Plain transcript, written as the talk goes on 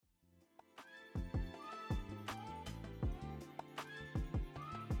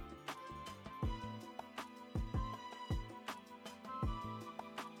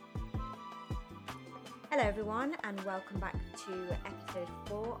Hello, everyone, and welcome back to episode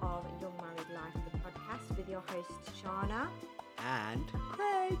 4 of Young Married Life, the podcast, with your host, Shana. And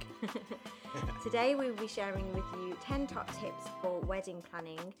Craig. Today, we will be sharing with you 10 top tips for wedding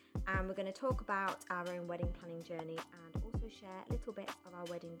planning, and we're going to talk about our own wedding planning journey and also share little bits of our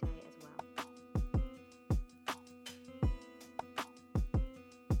wedding day as well.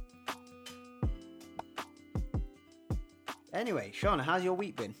 Anyway, Shana, how's your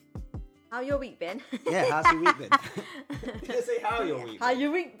week been? How your week been? Yeah, how's your week been? Did I say how your week been? How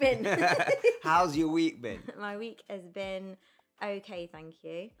your week been? How's your week been? My week has been okay, thank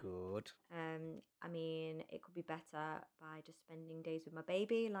you. Good. I mean, it could be better by just spending days with my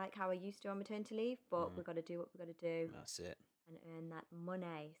baby, like how I used to on maternity leave. But we've got to do what we've got to do. That's it. And earn that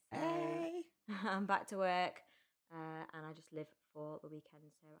money. So Hey. I'm back to work, and I just live for the weekend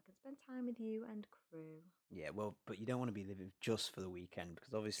so I can spend time with you and crew. Yeah, well, but you don't want to be living just for the weekend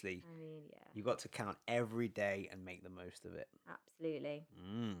because obviously I mean, yeah, you've got to count every day and make the most of it. absolutely.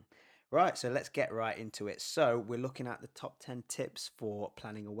 Right, so let's get right into it. So we're looking at the top 10 tips for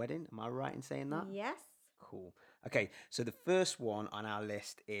planning a wedding. Am I right in saying that? Yes. Cool. Okay, so the first one on our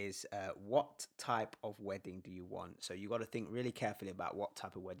list is what type of wedding do you want? So you got to think really carefully about what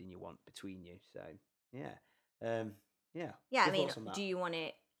type of wedding you want between you. So yeah, yeah. Yeah, I Your mean, thoughts on that? do you want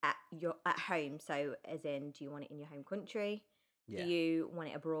it at home? So, as in, do you want it in your home country? Yeah. Do you want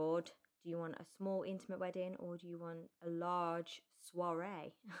it abroad? Do you want a small intimate wedding, or do you want a large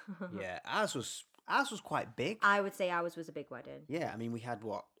soiree? Yeah, ours was quite big. I would say ours was a big wedding. Yeah, I mean we had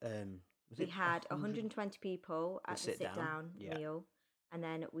what? We had 120 people at the sit sit down? down Yeah. meal, and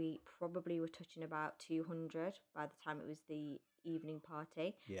then we probably were touching about 200 by the time it was the evening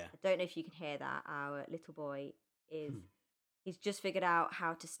party. Yeah. I don't know if you can hear that. Our little boy is Hmm. he's just figured out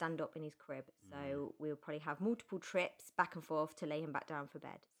how to stand up in his crib, so we'll probably have multiple trips back and forth to lay him back down for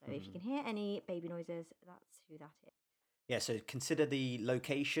bed. So if you can hear any baby noises, that's who that is. Yeah, so consider the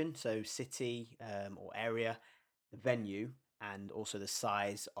location, so city or area, the venue, and also the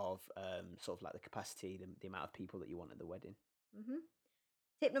size of sort of like the capacity, the amount of people that you want at the wedding.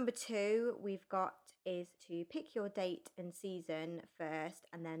 Tip number 2 we've got is to pick your date and season first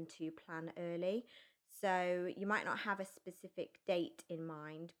and then to plan early. So you might not have a specific date in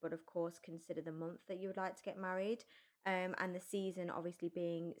mind, but of course consider the month that you would like to get married. And the season obviously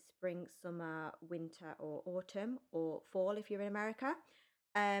being spring, summer, winter, or autumn, or fall if you're in America.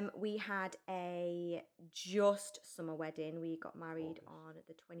 We had a just summer wedding. We got married August. on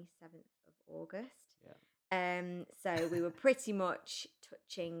the 27th of August. Yeah. So we were pretty much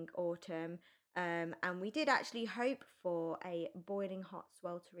touching autumn, and we did actually hope for a boiling hot,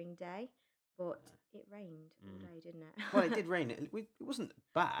 sweltering day, but it rained all day, didn't it? Well, it did rain. It wasn't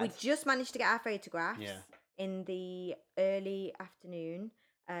bad. We just managed to get our photographs Yeah. in the early afternoon.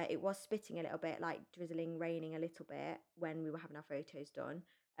 It was spitting a little bit, like drizzling, raining a little bit when we were having our photos done.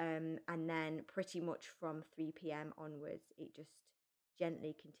 And then pretty much from 3 p.m. onwards, it just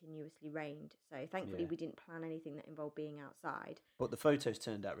gently, continuously rained. So thankfully, Yeah. we didn't plan anything that involved being outside. But the photos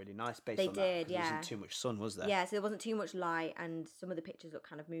turned out really nice based They on that. did, 'Cause there yeah. wasn't too much sun, was there? Yeah, so there wasn't too much light, and some of the pictures look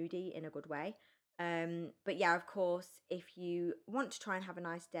kind of moody in a good way. But yeah, of course, if you want to try and have a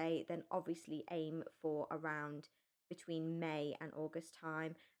nice day, then obviously aim for around between May and August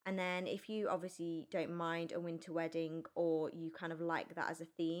time. And then if you obviously don't mind a winter wedding, or you kind of like that as a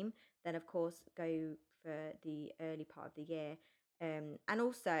theme, then of course go for the early part of the year. And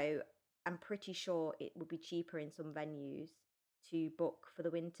also, I'm pretty sure it would be cheaper in some venues to book for the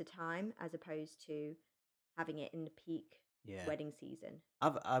winter time as opposed to having it in the peak Yeah. wedding season.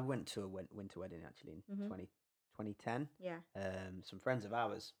 I went to a winter wedding actually in 2010. Yeah. Some friends of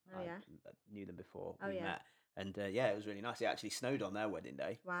ours. Oh, yeah? I knew them before Oh, we yeah. met. And yeah, it was really nice. It actually snowed on their wedding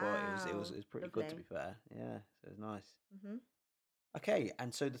day. But it was Wow, pretty good to lovely. be fair. Yeah, so it was nice. hmm Okay,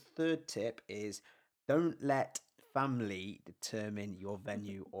 and so the third tip is don't let family determine your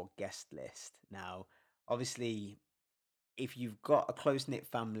venue or guest list. Now, obviously, if you've got a close knit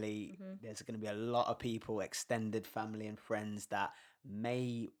family, there's going to be a lot of people, extended family and friends that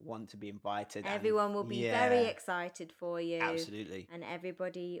may want to be invited. and- Everyone will be very Yeah, excited for you. absolutely. And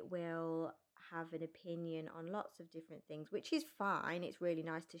everybody will have an opinion on lots of different things, which is fine. It's really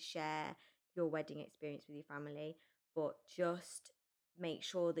nice to share your wedding experience with your family, but just make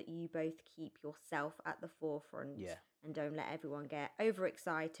sure that you both keep yourself at the forefront Yeah. and don't let everyone get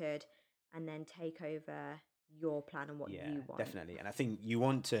overexcited and then take over your plan and what Yeah, you want. definitely. And I think you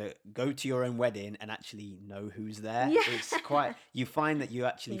want to go to your own wedding and actually know who's there. Yeah. It's quite, you find that you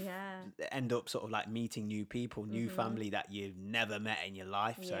actually Yeah. end up sort of like meeting new people, new family that you've never met in your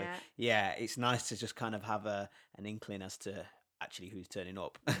life. So Yeah. yeah, it's nice to just kind of have an inkling as to actually who's turning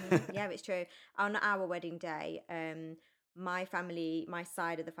up. Yeah, it's true. On our wedding day, my family, my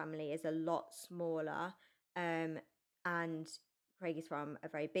side of the family is a lot smaller, and Craig is from a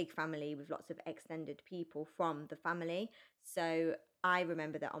very big family with lots of extended people from the family. So I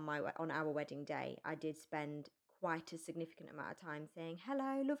remember that on our wedding day, I did spend quite a significant amount of time saying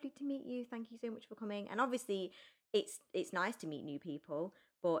hello, lovely to meet you, thank you so much for coming. And obviously, it's nice to meet new people,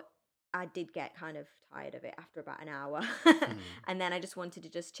 but I did get kind of tired of it after about an hour. Mm. And then I just wanted to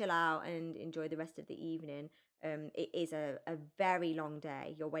just chill out and enjoy the rest of the evening. It is a very long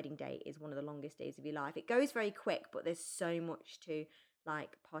day. Your wedding day is one of the longest days of your life. It goes very quick, but there's so much to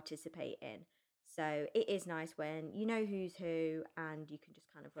like participate in. So it is nice when you know who's who and you can just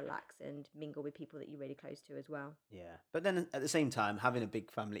kind of relax and mingle with people that you're really close to as well. Yeah, but then at the same time, having a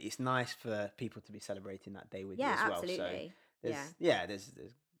big family, it's nice for people to be celebrating that day with you Yeah, as well. So absolutely. Yeah. there's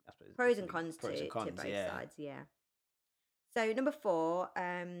I suppose Pros and definitely cons pros and to cons. both Yeah, sides, yeah. So number 4,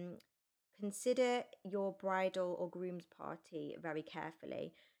 consider your bridal or groom's party very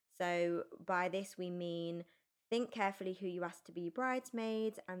carefully. So by this we mean think carefully who you ask to be your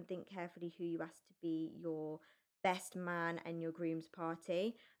bridesmaids and think carefully who you ask to be your best man and your groom's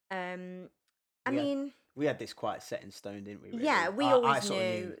party. Um, I we had mean, we had this quite set in stone, didn't we? yeah, Really, we I always sort of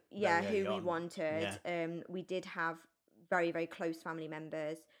knew knew, yeah, very early who we on. wanted. Yeah, We did have very, very close family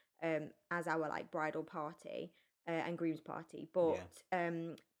members as our like bridal party and groom's party. But yeah,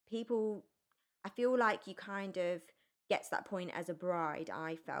 people, I feel like you kind of get to that point as a bride.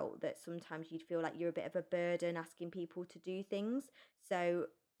 I felt that sometimes you'd feel like you're a bit of a burden asking people to do things. So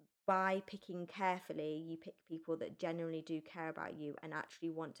by picking carefully, you pick people that genuinely do care about you and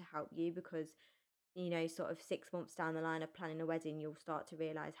actually want to help you because sort of 6 months down the line of planning a wedding, you'll start to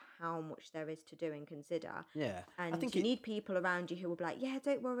realize how much there is to do and consider. yeah. I And think you need people around you who will be like, yeah,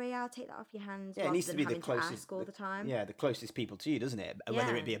 don't worry, I'll take that off your hands, it rather needs to than be the having to closest, ask all the time. the closest people to you, doesn't it?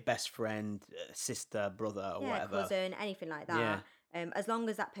 Whether it Yeah. be a best friend, sister, brother, or Yeah, whatever. cousin, anything like Yeah, that. As long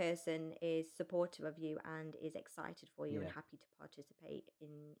as that person is supportive of you and is excited for you and yeah. happy to participate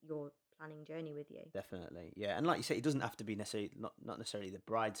in your planning journey with you. Definitely, yeah, and like you say, it doesn't have to be necessarily not necessarily the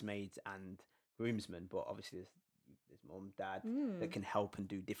bridesmaids and groomsmen, but obviously there's mum, dad that Mm, can help and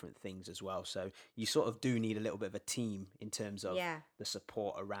do different things as well. So you sort of do need a little bit of a team in terms of yeah. the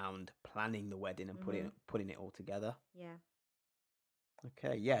support around planning the wedding and Mm-hmm. putting it all together. Yeah.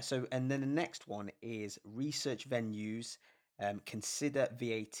 Okay, yeah. So, and then the next one is research venues, consider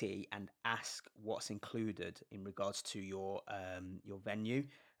VAT, and ask what's included in regards to your venue.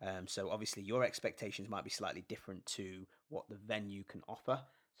 So, obviously, your expectations might be slightly different to what the venue can offer.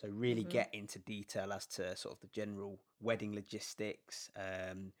 So, really Mm-hmm. get into detail as to sort of the general wedding logistics,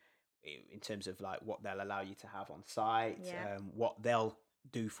 in terms of like what they'll allow you to have on site, Yeah. what they'll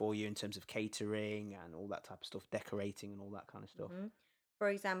do for you in terms of catering and all that type of stuff, decorating and all that kind of stuff. Mm-hmm. For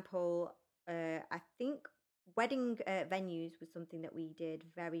example, I think wedding venues was something that we did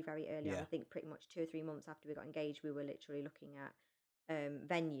very, very early on. Yeah. I think pretty much 2 or 3 months after we got engaged, we were literally looking at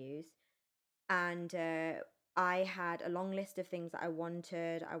venues. And I had a long list of things that I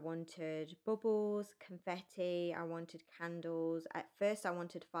wanted. I wanted bubbles, confetti, I wanted candles. At first, I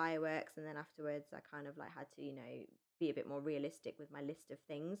wanted fireworks, and then afterwards, I kind of like had to, be a bit more realistic with my list of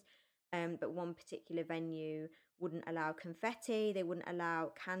things. But one particular venue wouldn't allow confetti, they wouldn't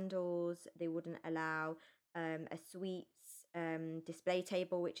allow candles, they wouldn't allow a sweets display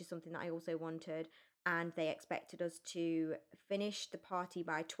table, which is something that I also wanted. And they expected us to finish the party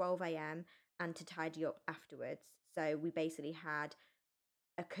by 12 a.m. and to tidy up afterwards. So we basically had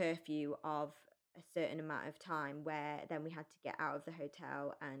a curfew of a certain amount of time where then we had to get out of the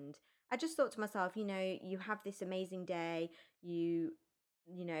hotel. And I just thought to myself, you have this amazing day,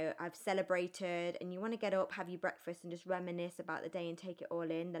 I've celebrated, and you want to get up, have your breakfast, and just reminisce about the day and take it all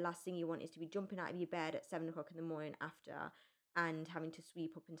in. The last thing you want is to be jumping out of your bed at 7 o'clock in the morning after and having to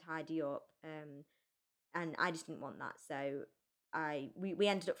sweep up and tidy up. And I just didn't want that. So we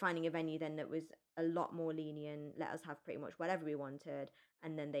ended up finding a venue then that was a lot more lenient, let us have pretty much whatever we wanted,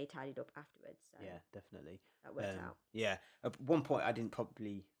 and then they tidied up afterwards. So Yeah, definitely. that worked out. Yeah, at one point I didn't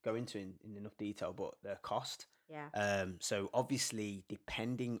probably go into in enough detail, but the cost. Yeah. So obviously,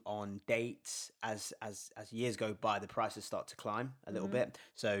 depending on dates, as years go by, the prices start to climb a little Mm-hmm. bit.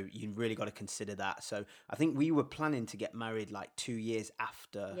 So you really got to consider that. So I think we were planning to get married like 2 years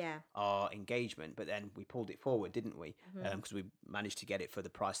after Yeah. our engagement, but then we pulled it forward, didn't we? Mm-hmm. Because we managed to get it for the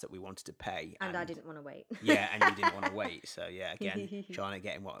price that we wanted to pay, And I didn't want to wait. yeah, and you didn't want to wait. So yeah, again, trying to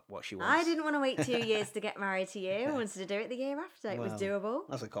get in what she wants. I didn't want to wait 2 years to get married to you. I wanted to do it the year after. It was Well, doable.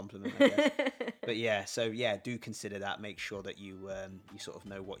 that's a compliment, I guess. But yeah, so yeah, do consider that. Make sure that you sort of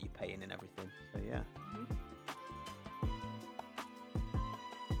know what you're paying and everything. So yeah.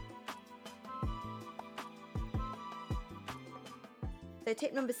 So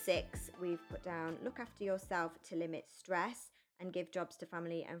tip number 6, we've put down, look after yourself to limit stress and give jobs to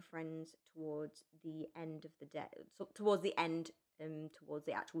family and friends towards the end of the day, towards the end, towards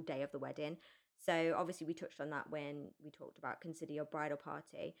the actual day of the wedding. So obviously we touched on that when we talked about consider your bridal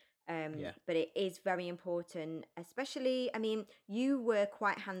party. Yeah. But it is very important, especially, I mean, you were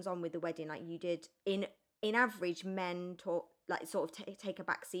quite hands-on with the wedding, like you did in average, men talk like sort of take a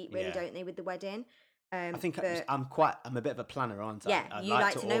back seat, really, Yeah. don't they, with the wedding? I think But I'm a bit of a planner, aren't I? yeah, I'd you like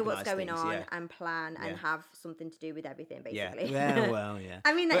like to to know what's organise going things. on Yeah. and plan and Yeah. have something to do with everything, Yeah. basically. Yeah. Well, yeah.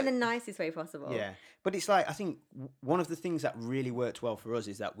 I mean that in the But nicest way possible. yeah, but it's like I think one of the things that really worked well for us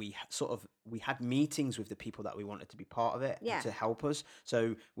is that we had meetings with the people that we wanted to be part of it and Yeah. to help us.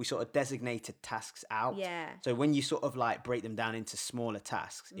 So we sort of designated tasks out. Yeah. So when you sort of like break them down into smaller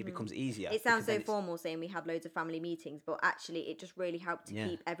tasks, it Mhm. becomes easier It because sounds then so it's formal saying we had loads of family meetings, but actually it just really helped to yeah,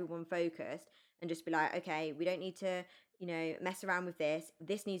 keep everyone focused and just be like, okay, we don't need to, mess around with this.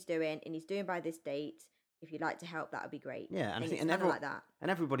 This needs doing, it needs doing by this date. If you'd like to help, that would be great. yeah, and I And think it's kind of like that. and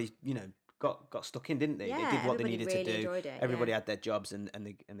everybody got stuck in, didn't they? They Yeah, did what they everybody needed to really do. enjoyed it. Everybody Yeah. had their jobs and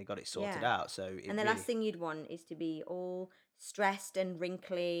they got it sorted Yeah. out. So it And the really last thing you'd want is to be all stressed and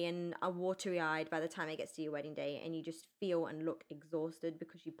wrinkly and watery eyed by the time it gets to your wedding day and you just feel and look exhausted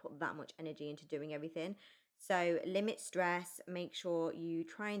because you put that much energy into doing everything. So limit stress, make sure you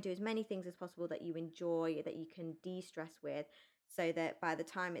try and do as many things as possible that you enjoy, that you can de stress with, so that by the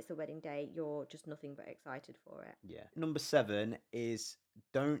time it's the wedding day, you're just nothing but excited for it. yeah. Number 7 is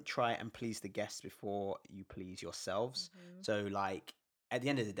don't try and please the guests before you please yourselves. Hmm. So, like, at the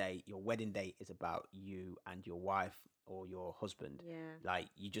end of the day, your wedding day is about you and your wife or your husband. Yeah. Like,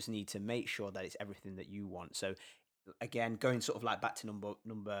 you just need to make sure that it's everything that you want. So, again, going sort of like back to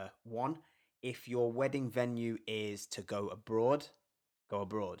number 1, if your wedding venue is to go abroad, go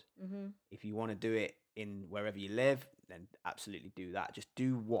abroad. Hmm. If you want to do it in wherever you live, then absolutely do that. Just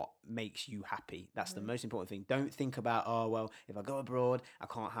do what makes you happy. That's the Hmm. most important thing. Don't think about, oh, well, if I go abroad, I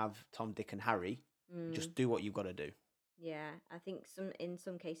can't have Tom, Dick, and Harry. Mm. Just do what you've got to do. Yeah, I think in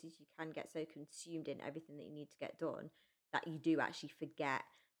some cases you can get so consumed in everything that you need to get done that you do actually forget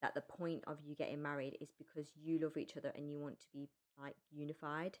that the point of you getting married is because you love each other and you want to be like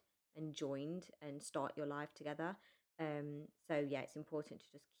unified and joined and start your life together. So yeah, it's important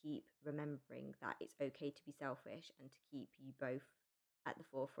to just keep remembering that it's okay to be selfish and to keep you both at the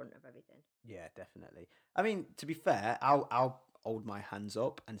forefront of everything. Yeah, definitely. I mean, to be fair, I'll hold my hands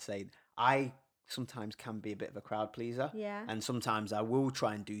up and say I sometimes can be a bit of a crowd pleaser, Yeah. and sometimes I will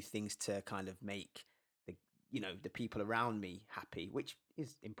try and do things to kind of make the the people around me happy, which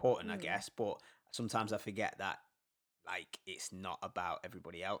is important, I Mm. guess. But sometimes I forget that like it's not about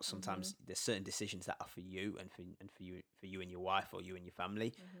everybody else. Mhm. Sometimes there's certain decisions that are for you and for you and your wife or you and your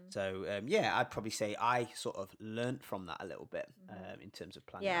family. Mhm. So yeah, I'd probably say I sort of learnt from that a little bit Mhm. in terms of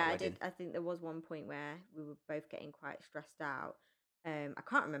planning our Yeah, I wedding. did. I think there was one point where we were both getting quite stressed out. I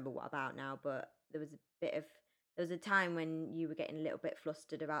can't remember what about now, but there was a time when you were getting a little bit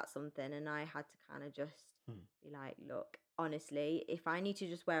flustered about something, and I had to kind of just Hmm. be like, "Look, honestly, if I need to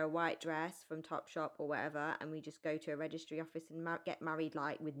just wear a white dress from Topshop or whatever, and we just go to a registry office and get married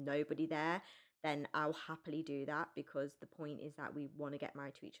like with nobody there, then I'll happily do that because the point is that we want to get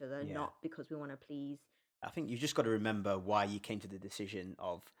married to each other, Yeah. not because we want to please." I think you've just got to remember why you came to the decision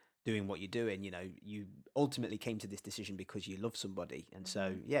of doing what you're doing. You ultimately came to this decision because you love somebody. And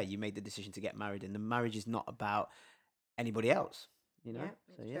so, Hmm. yeah, you made the decision to get married, and the marriage is not about anybody else. Yeah,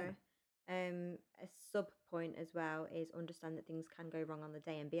 So, it's yeah. true. A sub point as well is understand that things can go wrong on the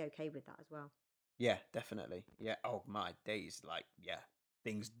day and be okay with that as well. Yeah, definitely. Yeah. Oh, my days. Like, yeah,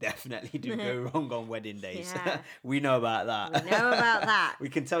 things definitely do go wrong on wedding days. Yeah, We know about we know about that. that. We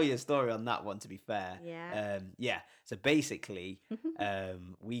can tell you a story on that one, to be fair. Yeah. Yeah. So basically,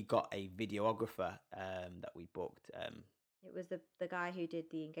 we got a videographer that we booked. It was the guy who did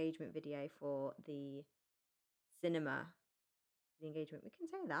the engagement video for the cinema. The engagement. We can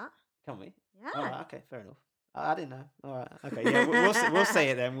say that. Can we? All Yeah. right. Okay. Fair enough. I didn't know. All right. Okay. Yeah. We'll say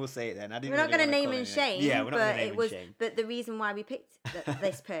it then. We'll say it then. I We're didn't not really going to want to name call and anything. Yeah. shame, We're not going but to name it and was. shame. But the reason why we picked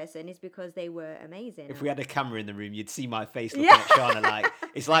this person is because they were amazing. If we had a camera in the room, you'd see my face looking Yeah. at Shana like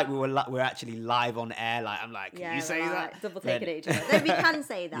it's like we're actually live on air. Like I'm like, can Yeah, you we're say that? like double Then- taking at each other. No, we can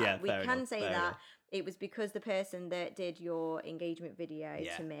say that. Yeah, We fair can enough. say Fair that. enough. It was because the person that did your engagement video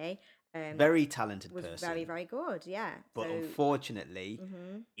Yeah, to me very talented was very, person, very good. Yeah. but So unfortunately,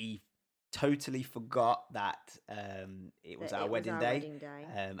 hmm he totally forgot that it was that our it was wedding our day, wedding day.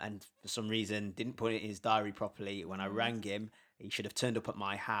 and for some reason didn't put it in his diary properly. When I Hmm. rang him, he should have turned up at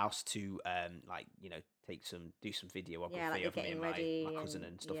my house to do some Yeah, like videography the of me getting and my ready cousin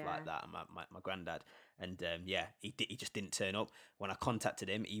and and stuff yeah. like that, and my granddad. And yeah, he just didn't turn up. When I contacted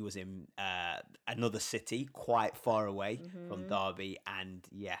him, he was in another city, quite far away from Mm-hmm. Derby, and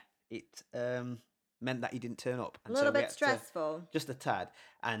yeah, it meant that he didn't turn up, A and little so we bit had to stressful. just a tad.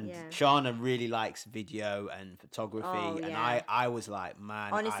 And Yeah. Shana really likes video and Oh, photography, and yeah. I was like,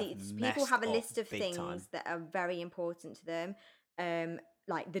 man, I've Honestly, people messed have a up list of big time. things that are very important to them.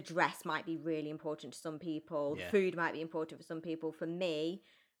 Like the dress might be really important to some people. The Yeah, food might be important for some people. For me,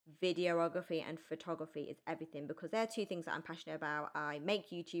 videography and photography is everything because they're two things that I'm passionate about. I make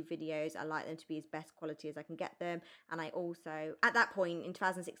YouTube videos. I like them to be as best quality as I can get them. And I also, at that point in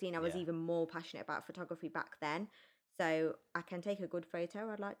 2016, I was yeah, even more passionate about photography back then. So I can take a good photo,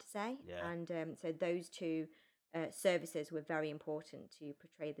 I'd like to say. yeah. And so those two services were very important to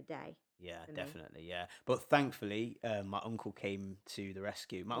portray the day Yeah, for me. definitely. Yeah, but thankfully, my uncle came to the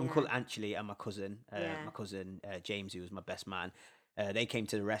rescue. My Yeah, uncle actually and yeah. my cousin James, who was my best man, they came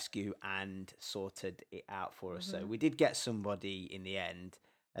to the rescue and sorted it out for us. So Mhm. we did get somebody in the end.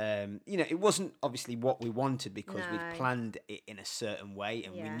 It wasn't obviously what we wanted because we'd No. planned it in a certain way,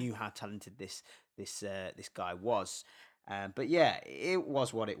 and we Yeah. knew how talented this guy was. But yeah, it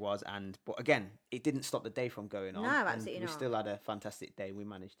was what it was, but again, it didn't stop the day from going No, on, and absolutely we not. still had a fantastic day. We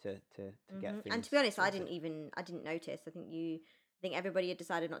managed to get And things to be honest, sorted. I didn't notice. I think everybody had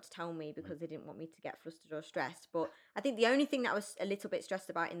decided not to tell me because they didn't want me to get flustered or stressed. But I think the only thing that I was a little bit stressed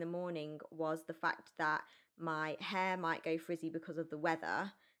about in the morning was the fact that my hair might go frizzy because of the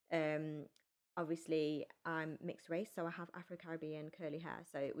weather. Um, Obviously, I'm mixed race, so I have Afro Caribbean curly hair,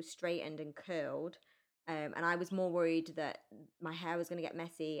 so it was straightened and curled. And I was more worried that my hair was going to get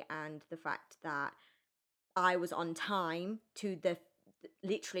messy, and the fact that I was on time to the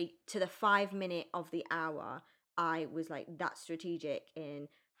literally to the 5 minute of the hour. I was like that strategic in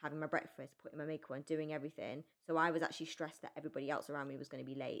having my breakfast, putting my makeup on, doing everything. So I was actually stressed that everybody else around me was going to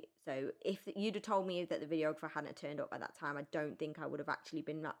be late. So if you'd have told me that the videographer hadn't turned up at that time, I don't think I would have actually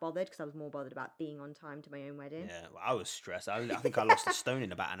been that bothered because I was more bothered about being on time to my own wedding. Yeah, well, I was stressed. I think I lost a stone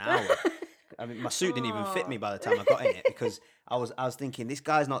in about an hour. I mean, my suit didn't even fit Oh, me by the time I got in it because I was thinking this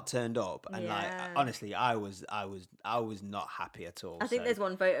guy's not turned up, and like yeah. honestly, I was not happy at all. I think So there's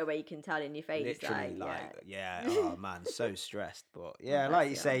one photo where you can tell in your face, literally, like, like, yeah. yeah, oh man, so stressed. But Oh, yeah, bless like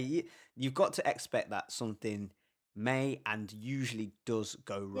you you. say, you've got to expect that something may and usually does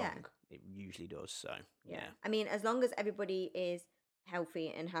go Yeah. wrong. It usually does. So Yeah. yeah, I mean, as long as everybody is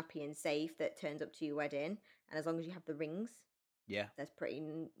healthy and happy and safe that turns up to your wedding, and as long as you have the rings, yeah. there's pretty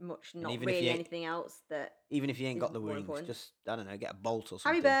much And not really anything else that even if you ain't is got the more wings, important. just I don't know, get a bolt or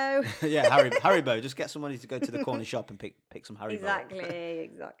something. Haribo! Yeah, Haribo. Just get somebody to go to the corner shop and pick some Haribo up. Exactly,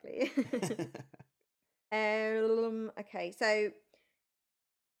 exactly. Okay, so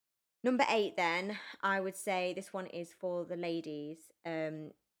number 8 then, I would say this one is for the ladies.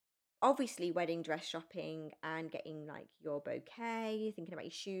 Obviously wedding dress shopping and getting like your bouquet, thinking about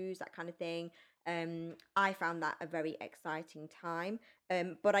your shoes, that kind of thing. I found that a very exciting time.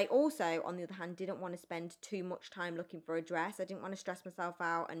 But I also, on the other hand, didn't want to spend too much time looking for a dress. I didn't want to stress myself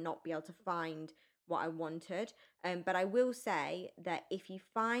out and not be able to find what I wanted. But I will say that if you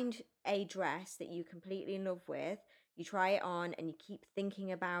find a dress that you completely in love with, you try it on and you keep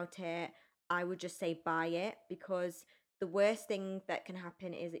thinking about it, I would just say buy it because the worst thing that can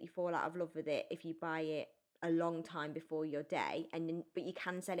happen is that you fall out of love with it if you buy it a long time before your day but you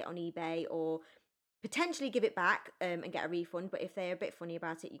can sell it on eBay or potentially give it back and get a refund, but if they're a bit funny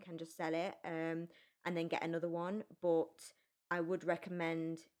about it you can just sell it and then get another one. But I would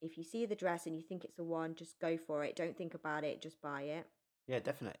recommend if you see the dress and you think it's the one, just go for it, don't think about it, just buy it. Yeah,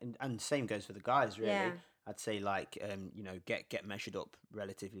 definitely. And same goes for the guys, Yeah. really. I'd say like get measured up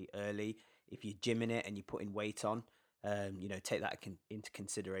relatively early. If you're gymming it and you're putting weight on, take that into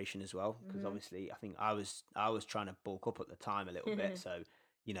consideration as well. Because Hmm. obviously, I think I was trying to bulk up at the time a little bit, so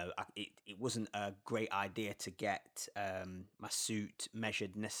it wasn't a great idea to get my suit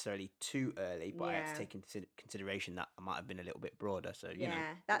measured necessarily too early. But I had to Yeah. take into consideration that I might have been a little bit broader. So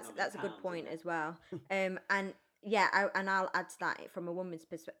Yeah, putting on them that's a good pounds, isn't point it? as well. And yeah, and I'll add to that from a woman's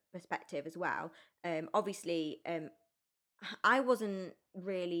perspective as well. Obviously, I wasn't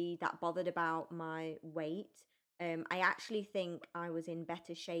really that bothered about my weight. I actually think I was in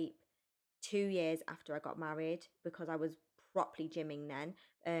better shape 2 years after I got married because I was properly gymming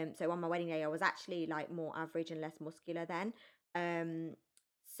then. So on my wedding day, I was actually like more average and less muscular then. Um,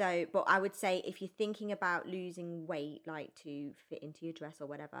 but I would say if you're thinking about losing weight, like to fit into your dress or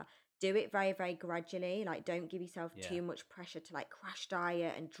whatever, do it very, very gradually. Like, don't give yourself Yeah. too much pressure to like crash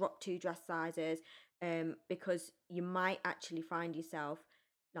diet and drop 2 dress sizes, because you might actually find yourself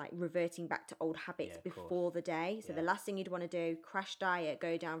like reverting back to old habits Yeah, of course. before the day. So the Yeah. last thing you'd want to do, crash diet,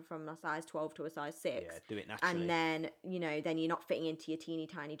 go down from a size 12 to a size 6. Yeah, do it And naturally. then, then you're not fitting into your teeny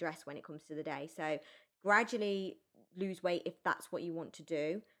tiny dress when it comes to the day. So gradually lose weight if that's what you want to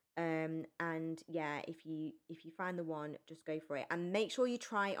do. And yeah, if you find the one, just go for it. And make sure you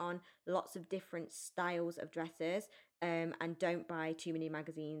try on lots of different styles of dresses. And don't buy too many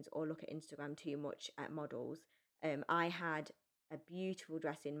magazines or look at Instagram too much at models. I had a beautiful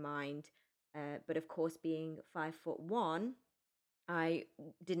dress in mind. But of course, being 5'1", I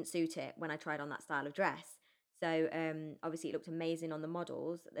didn't suit it when I tried on that style of dress. So obviously it looked amazing on the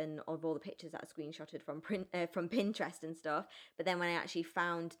models and of all the pictures that I screenshotted from Pinterest and stuff. But then when I actually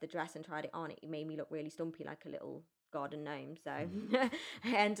found the dress and tried it on, it made me look really stumpy like a little garden gnome. So Mm.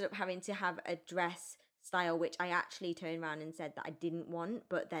 I ended up having to have a dress style which I actually turned around and said that I didn't want,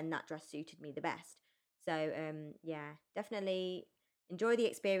 but then that dress suited me the best. So yeah, definitely enjoy the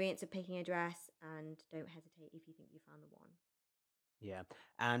experience of picking a dress and don't hesitate if you think you found the one. Yeah.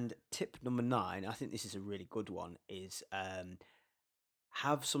 And tip number 9, I think this is a really good one, is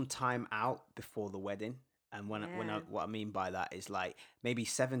have some time out before the wedding. And Yeah. what I mean by that is like maybe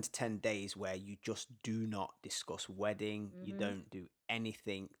 7 to 10 days where you just do not discuss wedding. You Mhm. don't do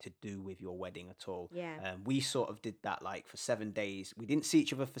anything to do with your wedding at all. Yeah. We sort of did that like for 7 days. We didn't see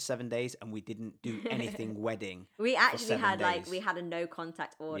each other for 7 days, and we didn't do anything wedding We for actually seven had we days. had a no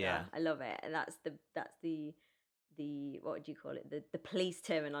contact order. Yeah, I love it. And that's the what would you call it? The police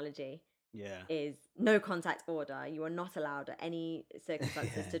terminology yeah, is no contact order. You are not allowed at any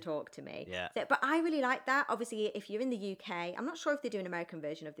circumstances to talk to me. yeah, So, but I really like that. Obviously, if you're in the UK, I'm not sure if they do an American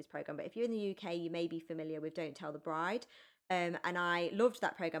version of this program, but if you're in the UK, you may be familiar with Don't Tell the Bride. And I loved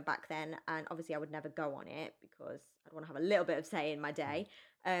that program back then. And obviously, I would never go on it because I'd want to have a little bit of say in my mm, day.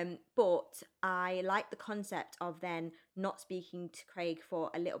 But I like the concept of then not speaking to Craig for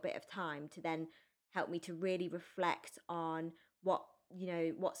a little bit of time to then help me to really reflect on what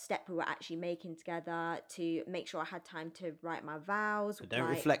what step we were actually making together, to make sure I had time to write my vows, but don't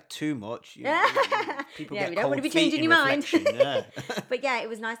like reflect too much. People yeah, we get don't want to cold be feet changing in your mind. reflection. Yeah, But yeah, it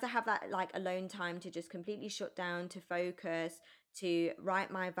was nice to have that like alone time to just completely shut down, to focus, to write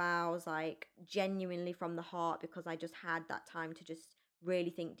my vows like genuinely from the heart, because I just had that time to just really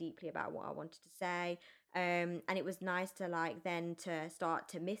think deeply about what I wanted to say. And it was nice to like then to start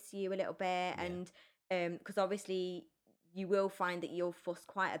to miss you a little bit. yeah, And because obviously you will find that you'll fuss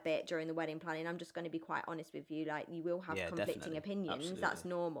quite a bit during the wedding planning. I'm just going to be quite honest with you. Like, you will have yeah, conflicting definitely, opinions. That's absolutely.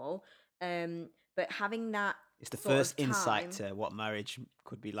 normal. But having that It's the sort first of insight time, to what marriage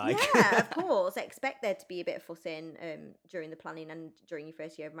could be like. yeah, of course, I expect there to be a bit of fussing during the planning and during your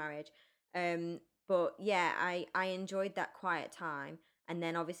first year of marriage. Um, but yeah, I enjoyed that quiet time. And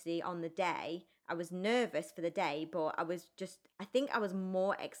then obviously on the day, I was nervous for the day, but I think I was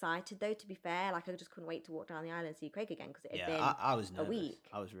more excited though, to be fair. Like, I just couldn't wait to walk down the aisle and see Craig again because it had Yeah, been I was a nervous. week.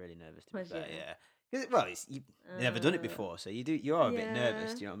 I was really nervous, to be Was you? fair. Yeah, 'cause well, you've never done it Uh, before, so you are a bit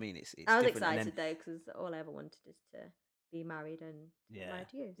nervous. yeah. Do you know what I mean? It's I was different, and then excited though because all I ever wanted is to be married and to get yeah, married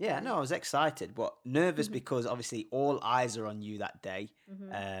to you. yeah. So. No, I was excited, but nervous because obviously all eyes are on you that day.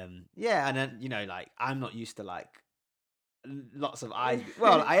 Hmm. Yeah, and then like I'm not used to like lots of eyes.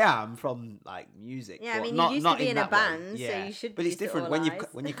 Well, I am from like music, Yeah, I but mean, you not used to not be in in a that way. band, so Yeah, you should be but it's used to different all when eyes.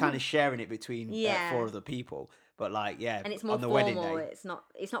 when you're kind of sharing it between four Yeah, other people. But like, yeah, and it's more on the wedding formal. day,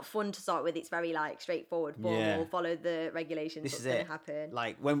 It's not fun to start with. It's very like straightforward, yeah. formal. Follow the regulations. This is What's going it. to happen?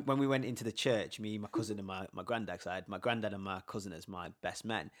 Like when we went into the church, me, my cousin, and my granddad. 'Cause I had my granddad and my cousin as my best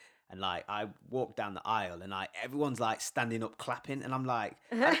men, and like I walked down the aisle, and like everyone's like standing up, clapping, and I'm like,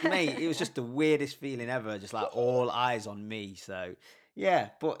 mate, it was just the weirdest feeling ever, just like all eyes on me. So yeah,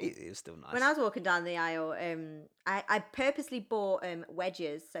 but it was still When I nice. was walking down the aisle, I purposely bought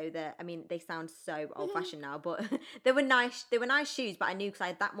wedges so that, I mean, they sound so old fashioned now, but they were nice. They were nice shoes, but I knew because I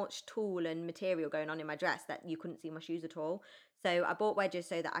had that much tool and material going on in my dress that you couldn't see my shoes at all. So I bought wedges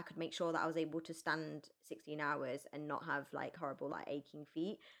so that I could make sure that I was able to stand 16 hours and not have like horrible like aching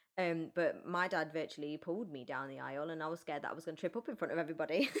feet. But my dad virtually pulled me down the aisle, and I was scared that I was going to trip up in front of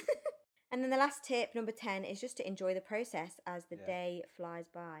everybody. And then the last tip, number 10, is just to enjoy the process as the Yeah, day flies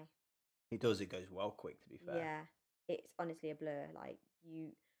by. it does. It goes well quick, to be fair. Yeah, it's honestly a blur. Like,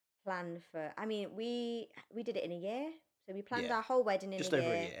 you plan for, I mean, we did it in a year. So we planned Yeah, our whole wedding in a just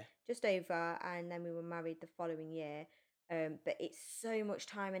over a year, year. just over, and then we were married the following year. But it's so much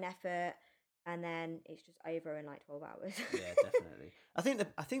time and effort, and then it's just over in like 12 hours. Yeah, definitely.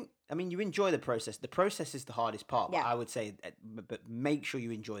 I mean you enjoy the process. The process is the hardest part, but Yeah. I would say but make sure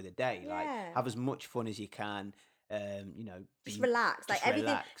you enjoy the day. Like Yeah. have as much fun as you can. Just be relax. Like just everything,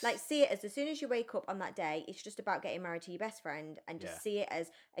 relax. like see it as soon as you wake up on that day, it's just about getting married to your best friend and Yeah. just see it as,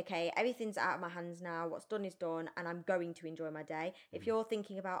 okay, everything's out of my hands now. What's done is done and I'm going to enjoy my day. If Mhm. you're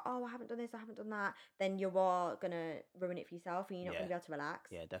thinking about, oh, I haven't done this, I haven't done that, then you are going to ruin it for yourself and you're not going to Yeah. be able to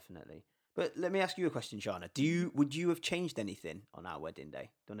relax. Yeah, definitely. But let me ask you a question, Shana. Would you have changed anything on our wedding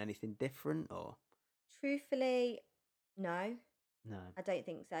day? Done anything different or Truthfully, no. no? I don't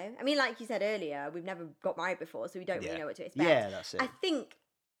think so. I mean, like you said earlier, we've never got married before, so we don't really Yeah. know what to expect. Yeah, that's I it. think,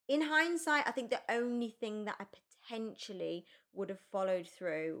 in hindsight, I think the only thing that I potentially would have followed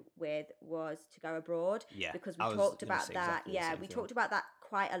through with was to go abroad Yeah. because we I was talked gonna about say that. exactly the Yeah, same we thing. talked about that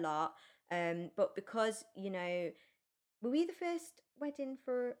quite a lot. But because, were we the first wedding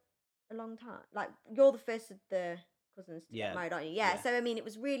for a long time? Like, you're the first of the cousins to get Yeah. married, aren't you? Yeah. Yeah. So, I mean, it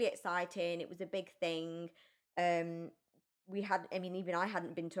was really exciting. It was a big thing. Um, I mean, even I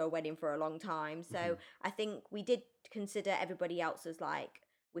hadn't been to a wedding for a long time. Mhm. So I think we did consider everybody else's like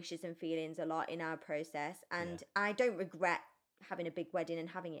wishes and feelings a lot in our process. Yeah. And I don't regret having a big wedding and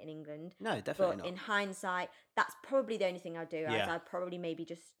having it in England. No, definitely But not. in hindsight, that's probably the only thing I'd do. Is Yeah. I'd probably maybe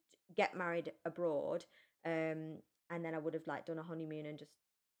just get married abroad. And then I would have like done a honeymoon and just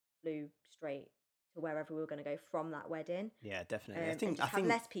flew straight to wherever we were going to go from that wedding. Yeah, definitely. And I just have think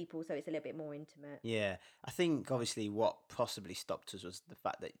less people so it's a little bit more intimate. yeah, I think obviously what possibly stopped us was the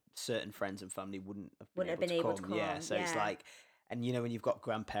fact that certain friends and family wouldn't have been Wouldn't have able been to able to come. Yeah, come. so it's Yeah. like, and when you've got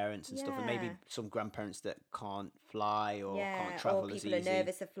grandparents and stuff, and maybe Yeah. some grandparents that can't fly or can't Yeah, or travel as people are easy,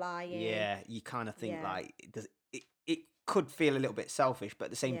 nervous of flying. yeah, you kind of think Yeah, like it could feel a little bit selfish, but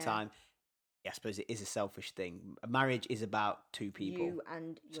at the same yeah. time, yeah, I suppose it is a selfish thing. A marriage is about two people, You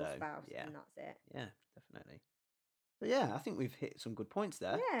and your so spouse, yeah, and that's it. yeah, definitely. So yeah, I think we've hit some good points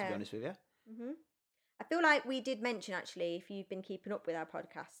there. To be Yeah. honest with you, hmm I feel like we did mention actually, if you've been keeping up with our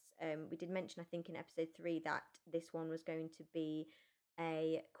podcasts, we did mention I think in episode 3 that this one was going to be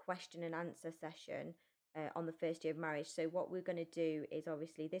a question and answer session on the first year of marriage. So what we're going to do is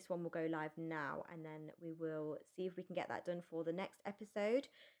obviously this one will go live now, and then we will see if we can get that done for the next episode.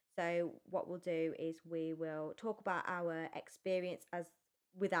 So what we'll do is we will talk about our experience as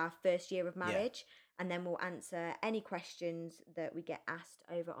with our first year of yeah. marriage, and then we'll answer any questions that we get asked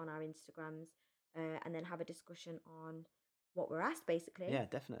over on our Instagrams, and then have a discussion on what we're asked, basically. Yeah,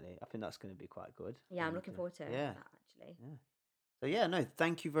 definitely. I think that's going to be quite good. Yeah, I'm And looking forward to yeah, that actually. yeah. So yeah, no,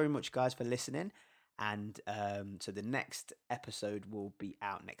 thank you very much, guys, for listening. And so the next episode will be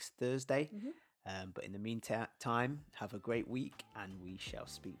out next Thursday. hmm But in the meantime, have a great week, and we shall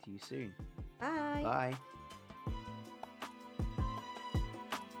speak to you soon. Bye. Bye.